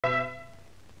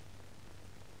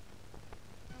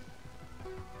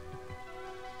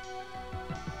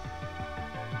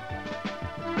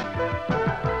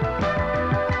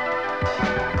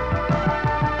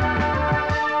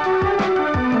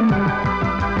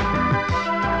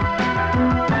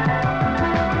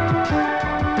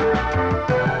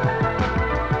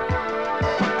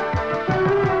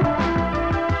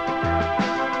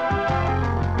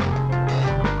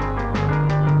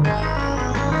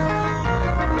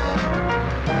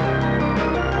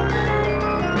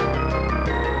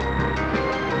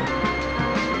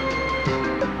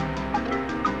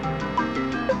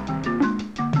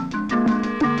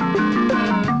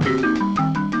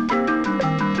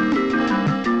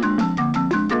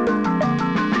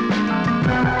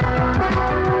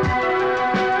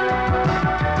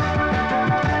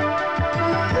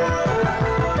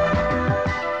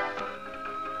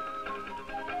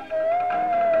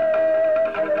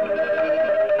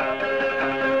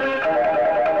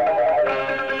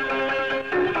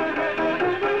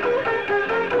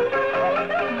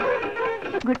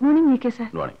ഇരിക്കേ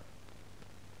സാർ.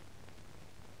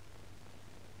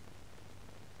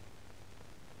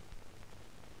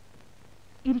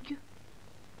 ഇരിക്കൂ.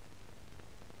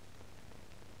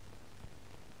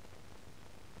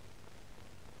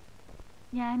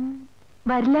 ഞാൻ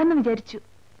വരില്ലെന്ന് വിചാരിച്ചു.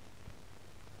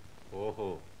 ഓഹോ,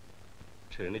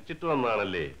 ക്ഷണിച്ചിട്ട്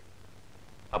വന്നാണല്ലേ?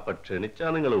 അപ്പൊ ക്ഷണിച്ചാ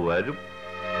നിങ്ങൾ വരും.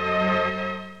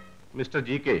 മിസ്റ്റർ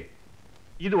GK,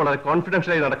 ഇത് വളരെ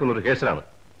കോൺഫിഡൻഷ്യലായി നടക്കുന്ന ഒരു കേസിലാണ്.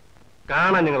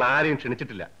 കാണാൻ ഞങ്ങൾ ആരെയും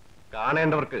ക്ഷണിച്ചിട്ടില്ല.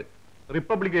 കാണേണ്ടവർക്ക്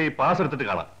റിപ്പബ്ലിക് ഡേ പാസ് എടുത്തിട്ട്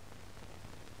കാണാം.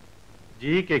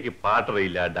 GKക്ക്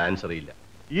പാട്ടറിയില്ല, ഡാൻസ് അറിയില്ല.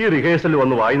 ഈ റിഹേഴ്സലിൽ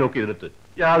വന്ന് വായി നോക്കി ഇരുന്നിട്ട്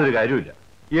യാതൊരു കാര്യമില്ല.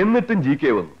 എന്നിട്ടും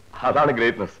GK വന്നു. അതാണ്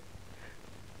ഗ്രേറ്റ്നസ്.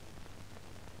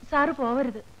 സാറ്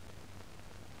പോവരുത്.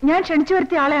 ഞാൻ ക്ഷണിച്ചു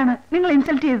വരുത്തിയ ആളെയാണ് നിങ്ങൾ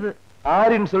ഇൻസൾട്ട് ചെയ്തത്.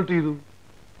 ആര് ഇൻസൾട്ട് ചെയ്തു?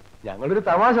 ഞങ്ങളൊരു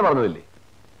തമാശ പറഞ്ഞതല്ലേ.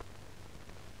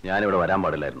 ഞാനിവിടെ വരാൻ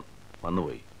പാടില്ലായിരുന്നു,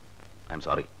 വന്നുപോയി. I am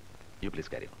sorry. You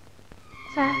please carry on.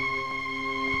 Sir,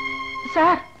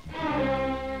 sir,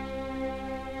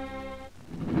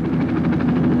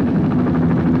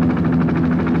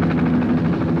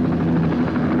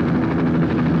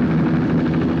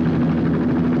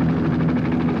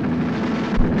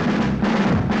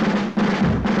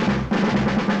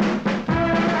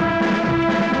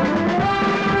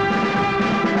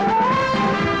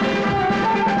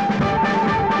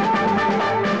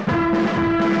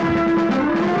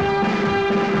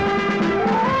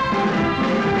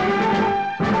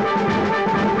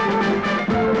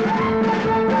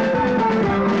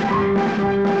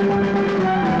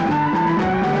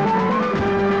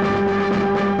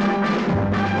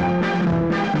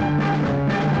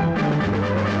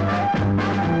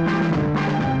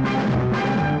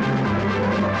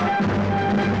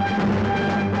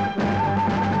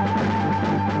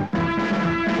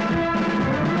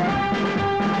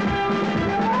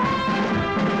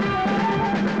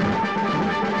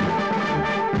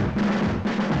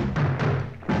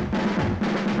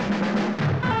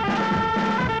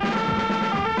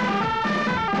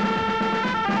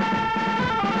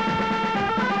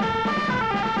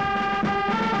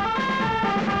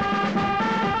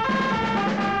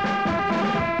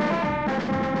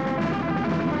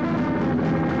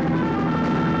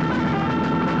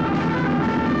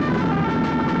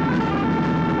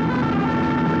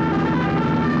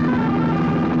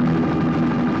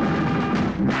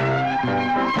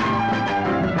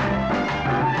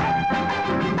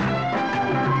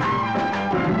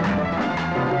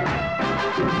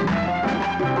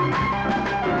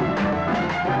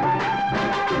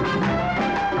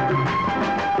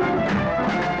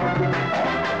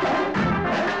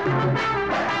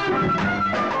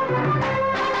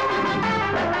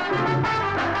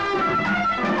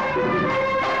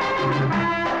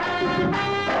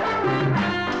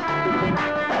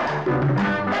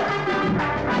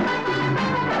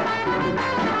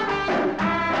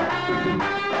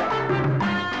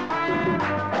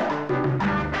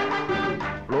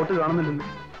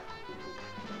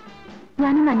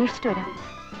 ഞാനൊന്ന് അന്വേഷിച്ചിട്ട് വരാം.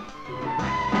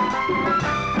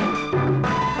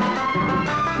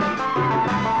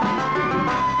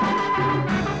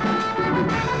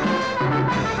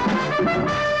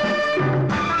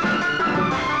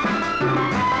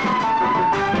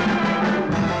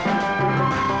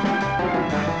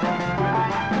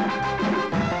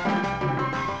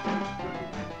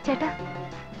 ചേട്ടാ,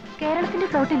 കേരളത്തിന്റെ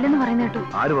ഫ്ലോട്ട് ഇല്ലെന്ന് പറയുന്ന കേട്ടു.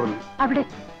 ആര് പറഞ്ഞു? അവിടെ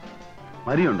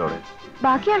മരിയുണ്ടോ? അവിടെ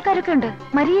ബാക്കി ആൾക്കാരൊക്കെ ഉണ്ട്.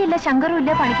 മരിയയില്ല, ശങ്കറും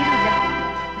ഇല്ല, പണിക്കരും ഇല്ല.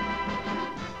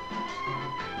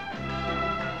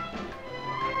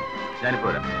 ഞാനിപ്പോ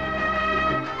വരാം.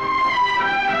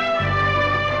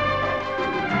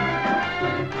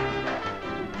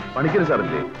 പണിക്കര്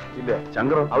സാറില്ലേ? ഇല്ല.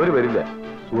 ശങ്കറോ? അവര് വരില്ല.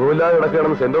 സുഖമില്ലാതെ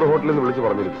കിടക്കുകയാണെന്ന് സെൻട്രൽ ഹോട്ടലിൽ നിന്ന് വിളിച്ച്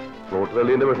പറഞ്ഞിരുന്നു. ഫ്ലോട്ട്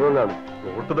തള്ളിയതിന്റെ വിഷമം കാണും.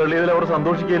 ഫ്ലോട്ട് തള്ളിയതിൽ അവർ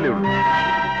സന്തോഷിക്കുകയല്ലേ ഉള്ളൂ.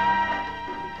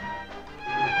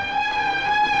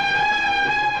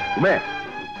 ഉമേ,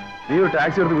 നീ ഒരു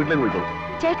ടാക്സി എടുത്ത് വീട്ടിലേക്ക് പോയിക്കോളൂ.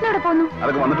 ചേട്ടൻ എവിടെ പോന്നു?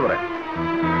 അതൊക്കെ വന്നിട്ട് പറയാം.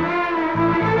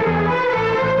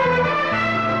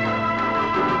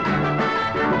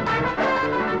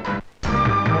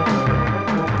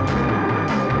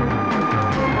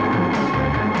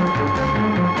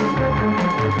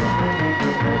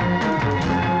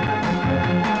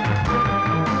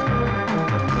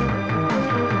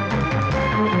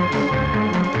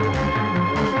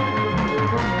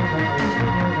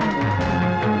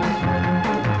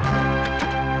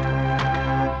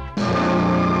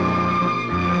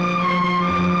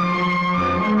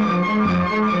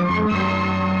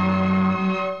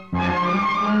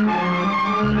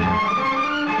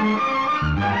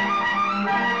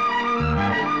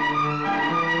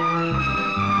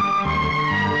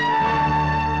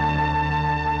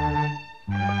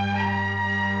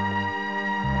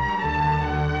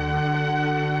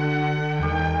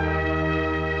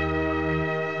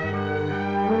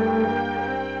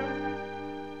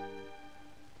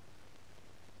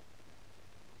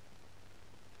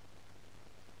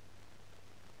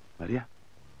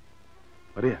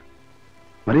 Maria.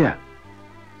 Maria.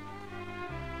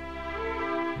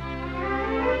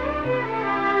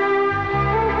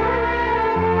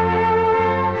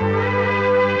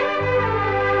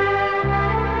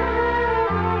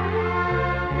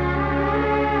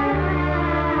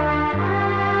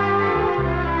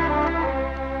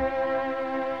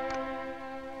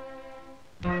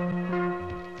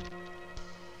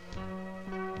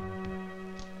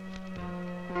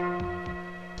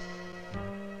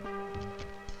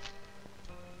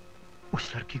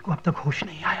 उस लड़की को अब तक होश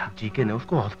नहीं आया। जीके ने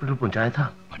उसको हॉस्पिटल पहुंचाया था।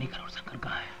 मणिकर और शंकर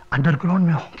कहाँ है? अंडरग्राउंड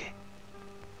में होंगे।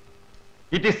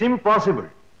 It is impossible.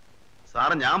 സാർ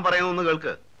ഞാൻ പറയുന്നു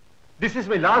കേൾക്ക്. This is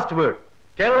my last word.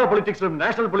 Kerala പൊളിറ്റിക്സിലും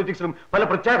national പൊളിറ്റിക്സിലും പല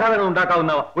പ്രത്യാഘാതങ്ങൾ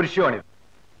ഉണ്ടാക്കാവുന്ന ഒരു വിഷയമാണിത്.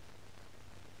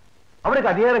 അവരൊക്കെ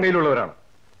അധികാരം കയ്യിലുള്ളവരാണ്.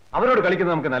 അവരോട്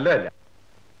കളിക്കുന്നത് നമുക്ക് നല്ലതല്ല.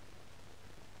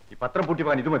 ഈ പത്രം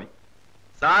പൂട്ടിപ്പോകാൻ ഇത് മതി.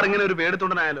 സാർ ഇങ്ങനെ ഒരു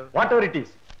പേടിത്തൊണ്ടനായാലോ? വാട്ട് എവർ ഇറ്റ്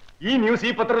ഈസ്, ഈ ന്യൂസ്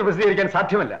ഈ പത്രത്തിൽ പ്രസിദ്ധീകരിക്കാൻ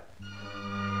സാധ്യമല്ല.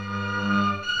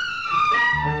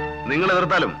 നിങ്ങൾ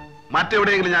എതിർത്താലും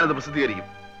മറ്റെവിടെയെങ്കിലും ഞാനത് പ്രസിദ്ധീകരിക്കും.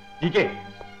 ജി.കെ.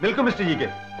 നിൽക്കും മിസ്റ്റർ ജി.കെ.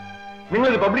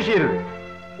 നിങ്ങളിത് പബ്ലിഷ് ചെയ്യരുത്.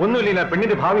 ഒന്നുമില്ല,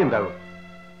 പെണ്ണിന്റെ ഭാവി എന്താകും?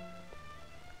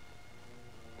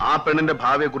 ആ പെണ്ണിന്റെ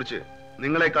ഭാവിയെ കുറിച്ച്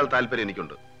നിങ്ങളെക്കാൾ താല്പര്യം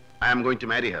എനിക്കുണ്ട്. I am going to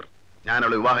marry her. ഞാൻ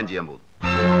അവളെ വിവാഹം ചെയ്യാൻ പോകുന്നു.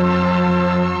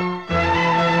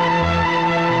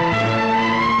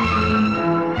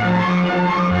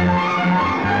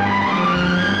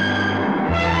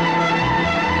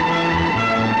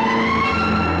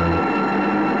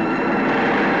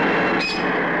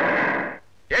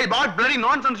 Hey, what bloody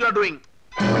nonsense you are doing?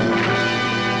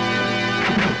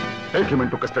 Take him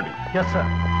into custody. Yes, sir.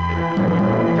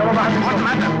 चलो बाहर. What's the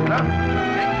matter?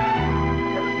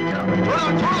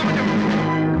 छोड़ो मुझे.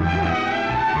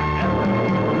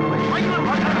 Why you are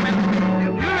not coming?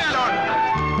 Leave me alone.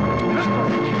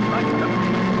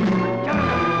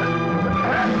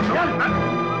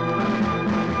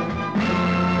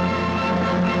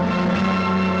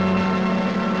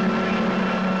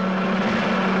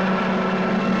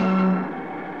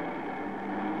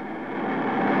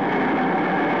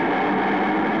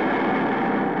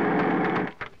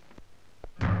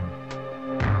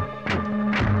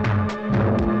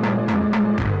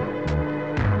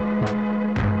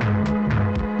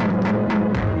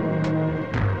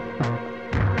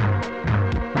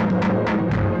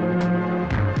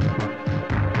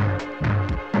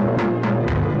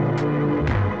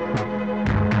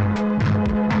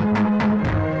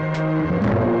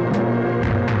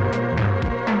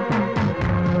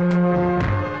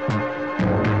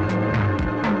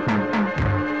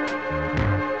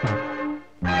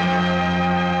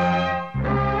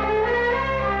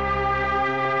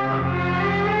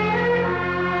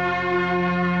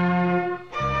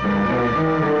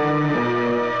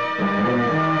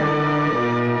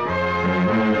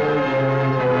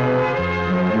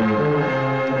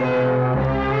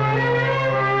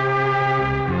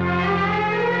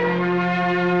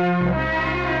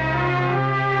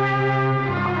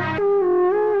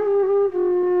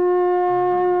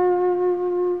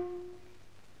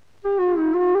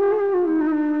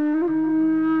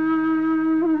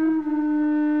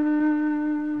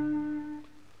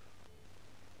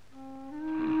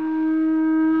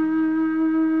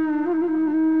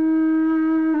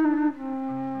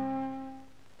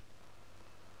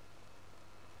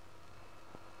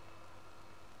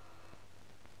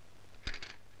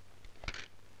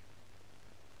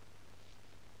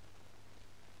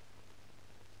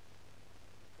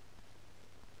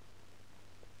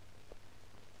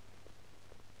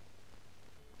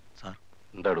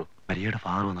 എന്താടോ? മരിയയുടെ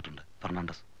ഫാദർ വന്നിട്ടുണ്ട്,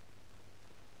 ഫെർണാണ്ടസ്.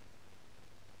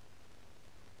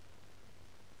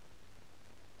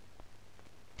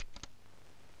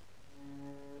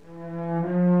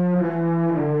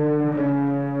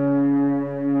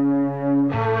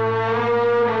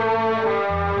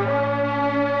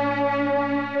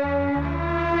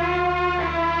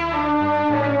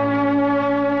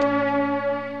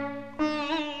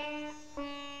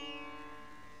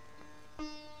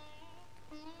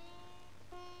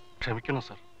 ക്ഷമിക്കണം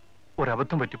സർ,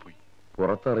 ഒരബദ്ധം പറ്റിപ്പോയി.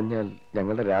 പുറത്തറിഞ്ഞാൽ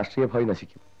ഞങ്ങളുടെ രാഷ്ട്രീയ ഭാവി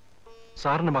നശിക്കും.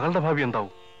 സാറിന്റെ മകളുടെ ഭാവി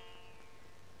എന്താവും?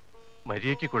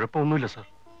 മരിയയ്ക്ക് കുഴപ്പമൊന്നുമില്ല സർ,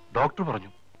 ഡോക്ടർ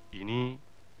പറഞ്ഞു. ഇനി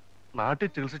നാട്ടിൽ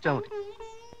ചികിത്സിച്ചാൽ മതി.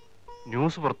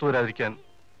 ന്യൂസ് പുറത്തു വരാതിരിക്കാൻ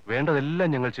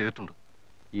വേണ്ടതെല്ലാം ഞങ്ങൾ ചെയ്തിട്ടുണ്ട്.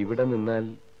 ഇവിടെ നിന്നാൽ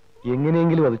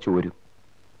എങ്ങനെയെങ്കിലും അത് ചോരും.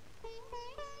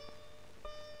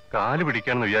 കാല്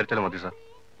പിടിക്കാനെന്ന് വിചാരിച്ചാലും മതി സാർ.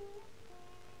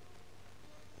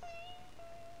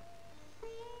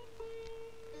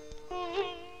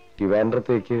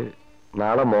 ട്രിവാൻഡ്രത്തേക്ക്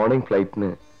നാളെ മോർണിംഗ് ഫ്ലൈറ്റിന്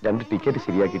 2 ടിക്കറ്റ്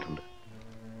ശരിയാക്കിയിട്ടുണ്ട്.